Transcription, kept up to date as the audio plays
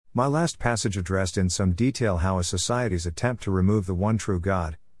My last passage addressed in some detail how a society's attempt to remove the one true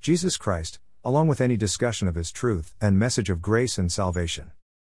God, Jesus Christ, along with any discussion of His truth and message of grace and salvation.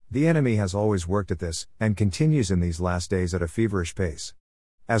 The enemy has always worked at this, and continues in these last days at a feverish pace.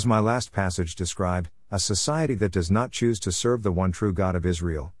 As my last passage described, a society that does not choose to serve the one true God of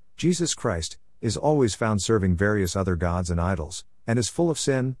Israel, Jesus Christ, is always found serving various other gods and idols, and is full of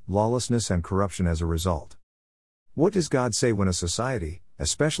sin, lawlessness and corruption as a result. What does God say when a society,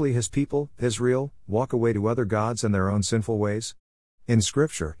 especially His people, Israel, walk away to other gods and their own sinful ways? In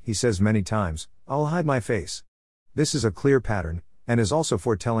Scripture, He says many times, "I'll hide my face." This is a clear pattern, and is also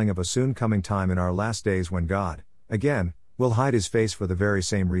foretelling of a soon coming time in our last days when God, again, will hide His face for the very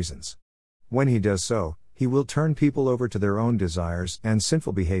same reasons. When He does so, He will turn people over to their own desires and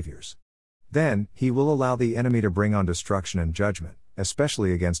sinful behaviors. Then, He will allow the enemy to bring on destruction and judgment,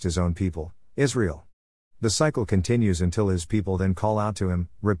 especially against His own people, Israel. The cycle continues until His people then call out to Him,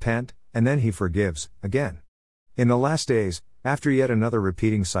 repent, and then He forgives, again. In the last days, after yet another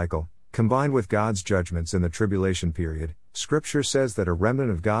repeating cycle, combined with God's judgments in the tribulation period, Scripture says that a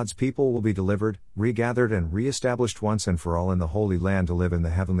remnant of God's people will be delivered, regathered and re-established once and for all in the Holy Land to live in the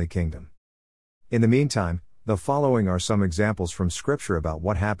heavenly kingdom. In the meantime, the following are some examples from Scripture about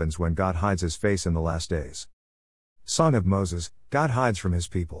what happens when God hides His face in the last days. Song of Moses, God hides from His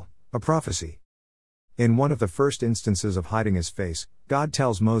people, a prophecy. In one of the first instances of hiding His face, God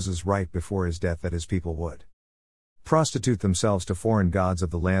tells Moses right before his death that His people would prostitute themselves to foreign gods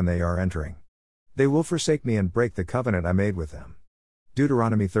of the land they are entering. They will forsake me and break the covenant I made with them.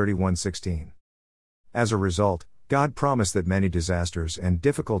 Deuteronomy 31:16. As a result, God promised that many disasters and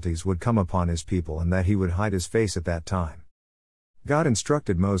difficulties would come upon His people and that He would hide His face at that time. God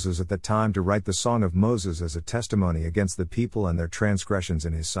instructed Moses at that time to write the Song of Moses as a testimony against the people and their transgressions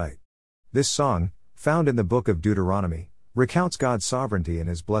in His sight. This song, found in the book of Deuteronomy, recounts God's sovereignty and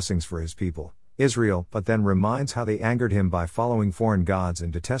His blessings for His people, Israel, but then reminds how they angered Him by following foreign gods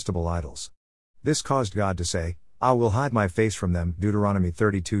and detestable idols. This caused God to say, "I will hide my face from them," Deuteronomy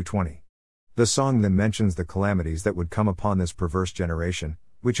 32:20. The song then mentions the calamities that would come upon this perverse generation,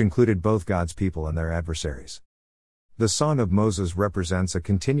 which included both God's people and their adversaries. The Song of Moses represents a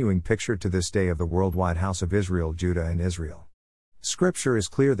continuing picture to this day of the worldwide house of Israel, Judah and Israel. Scripture is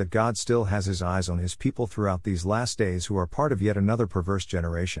clear that God still has His eyes on His people throughout these last days who are part of yet another perverse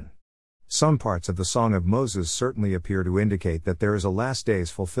generation. Some parts of the Song of Moses certainly appear to indicate that there is a last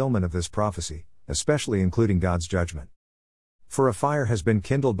days fulfillment of this prophecy, especially including God's judgment. For a fire has been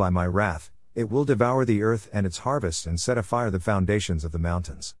kindled by my wrath, it will devour the earth and its harvest and set afire the foundations of the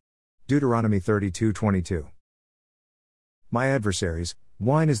mountains. Deuteronomy 32:22. My adversaries,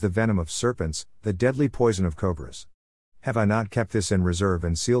 wine is the venom of serpents, the deadly poison of cobras. Have I not kept this in reserve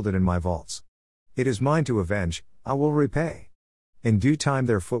and sealed it in my vaults? It is mine to avenge, I will repay. In due time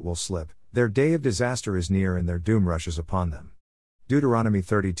their foot will slip, their day of disaster is near and their doom rushes upon them. Deuteronomy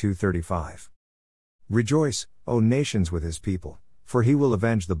 32:35. Rejoice, O nations, with His people, for He will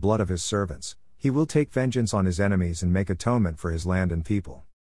avenge the blood of His servants, He will take vengeance on His enemies and make atonement for His land and people.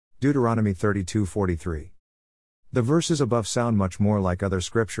 Deuteronomy 32:43. The verses above sound much more like other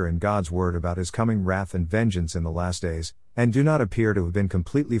scripture in God's word about His coming wrath and vengeance in the last days, and do not appear to have been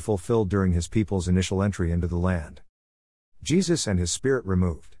completely fulfilled during His people's initial entry into the land. Jesus and His Spirit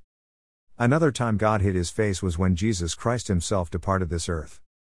removed. Another time God hid His face was when Jesus Christ Himself departed this earth.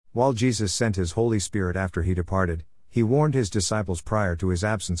 While Jesus sent His Holy Spirit after He departed, He warned His disciples prior to His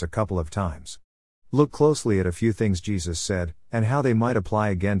absence a couple of times. Look closely at a few things Jesus said, and how they might apply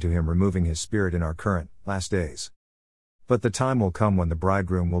again to Him removing His Spirit in our current, last days. But the time will come when the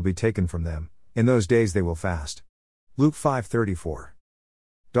bridegroom will be taken from them, in those days they will fast. Luke 5:34.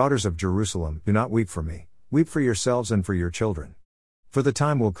 Daughters of Jerusalem, do not weep for me, weep for yourselves and for your children. For the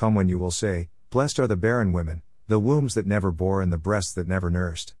time will come when you will say, Blessed are the barren women, the wombs that never bore and the breasts that never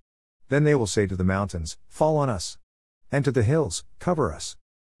nursed. Then they will say to the mountains, Fall on us. And to the hills, Cover us.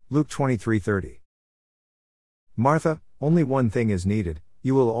 Luke 23:30. Martha, only one thing is needed,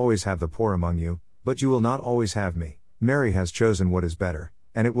 you will always have the poor among you, but you will not always have me. Mary has chosen what is better,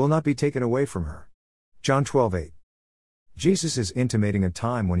 and it will not be taken away from her. John 12:8. Jesus is intimating a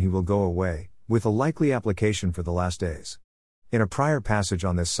time when He will go away, with a likely application for the last days. In a prior passage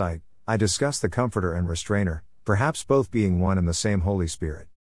on this site, I discussed the Comforter and Restrainer, perhaps both being one and the same Holy Spirit.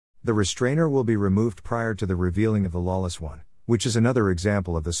 The Restrainer will be removed prior to the revealing of the lawless one, which is another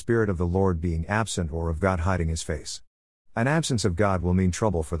example of the Spirit of the Lord being absent or of God hiding His face. An absence of God will mean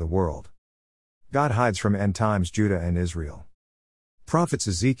trouble for the world. God hides from end times Judah and Israel. Prophets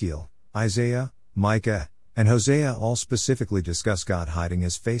Ezekiel, Isaiah, Micah, and Hosea all specifically discuss God hiding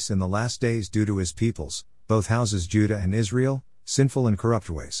His face in the last days due to His peoples, both houses Judah and Israel, sinful and corrupt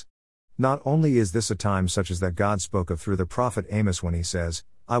ways. Not only is this a time such as that God spoke of through the prophet Amos when he says,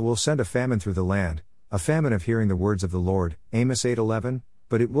 I will send a famine through the land, a famine of hearing the words of the Lord, Amos 8:11,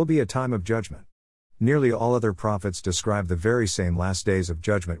 but it will be a time of judgment. Nearly all other prophets describe the very same last days of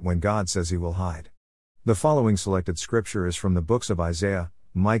judgment when God says he will hide. The following selected scripture is from the books of Isaiah,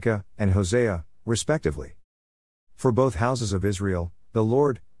 Micah, and Hosea, respectively. For both houses of Israel, the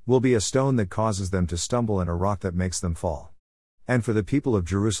Lord will be a stone that causes them to stumble and a rock that makes them fall. And for the people of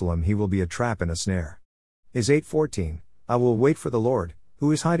Jerusalem he will be a trap and a snare. Is 8:14, I will wait for the Lord,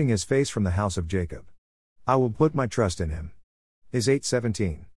 who is hiding his face from the house of Jacob. I will put my trust in him. Is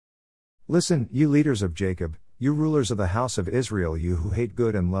 8:17. Listen, you leaders of Jacob, you rulers of the house of Israel, you who hate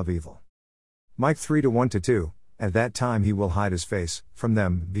good and love evil. Micah 3:1-2, at that time he will hide his face from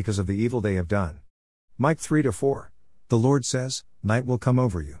them because of the evil they have done. Micah 3-4, the Lord says, night will come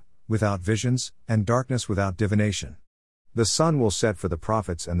over you, without visions, and darkness without divination. The sun will set for the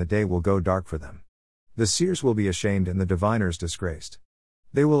prophets and the day will go dark for them. The seers will be ashamed and the diviners disgraced.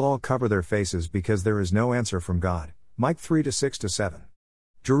 They will all cover their faces because there is no answer from God. Micah 3:6-7.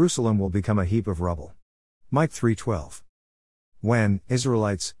 Jerusalem will become a heap of rubble. Micah 3:12. When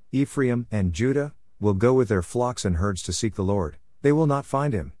Israelites, Ephraim and Judah, will go with their flocks and herds to seek the Lord, they will not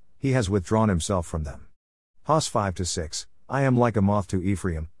find him, he has withdrawn himself from them. Hos 5-6, I am like a moth to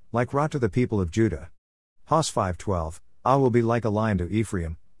Ephraim, like rot to the people of Judah. Hos 5:12, I will be like a lion to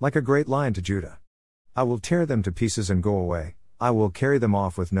Ephraim, like a great lion to Judah. I will tear them to pieces and go away, I will carry them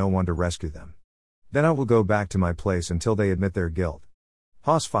off with no one to rescue them. Then I will go back to my place until they admit their guilt.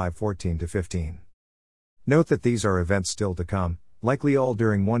 Hos 5:14-15. Note that these are events still to come, likely all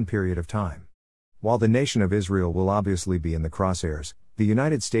during one period of time. While the nation of Israel will obviously be in the crosshairs, the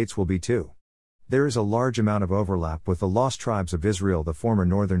United States will be too. There is a large amount of overlap with the lost tribes of Israel, the former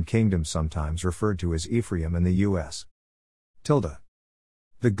northern kingdom, sometimes referred to as Ephraim, in the U.S.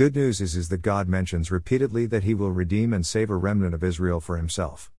 The good news is that God mentions repeatedly that he will redeem and save a remnant of Israel for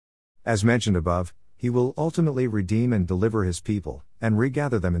himself. As mentioned above, he will ultimately redeem and deliver his people, and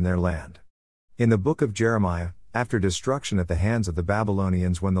regather them in their land. In the book of Jeremiah, after destruction at the hands of the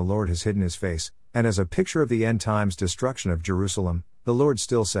Babylonians when the Lord has hidden his face, and as a picture of the end times destruction of Jerusalem, the Lord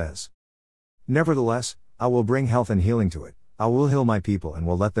still says, nevertheless, I will bring health and healing to it, I will heal my people and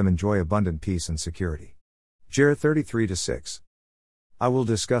will let them enjoy abundant peace and security. Jer 33-6. I will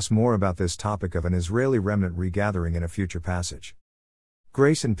discuss more about this topic of an Israeli remnant regathering in a future passage.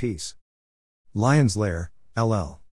 Grace and peace. Lion's Lair, LL.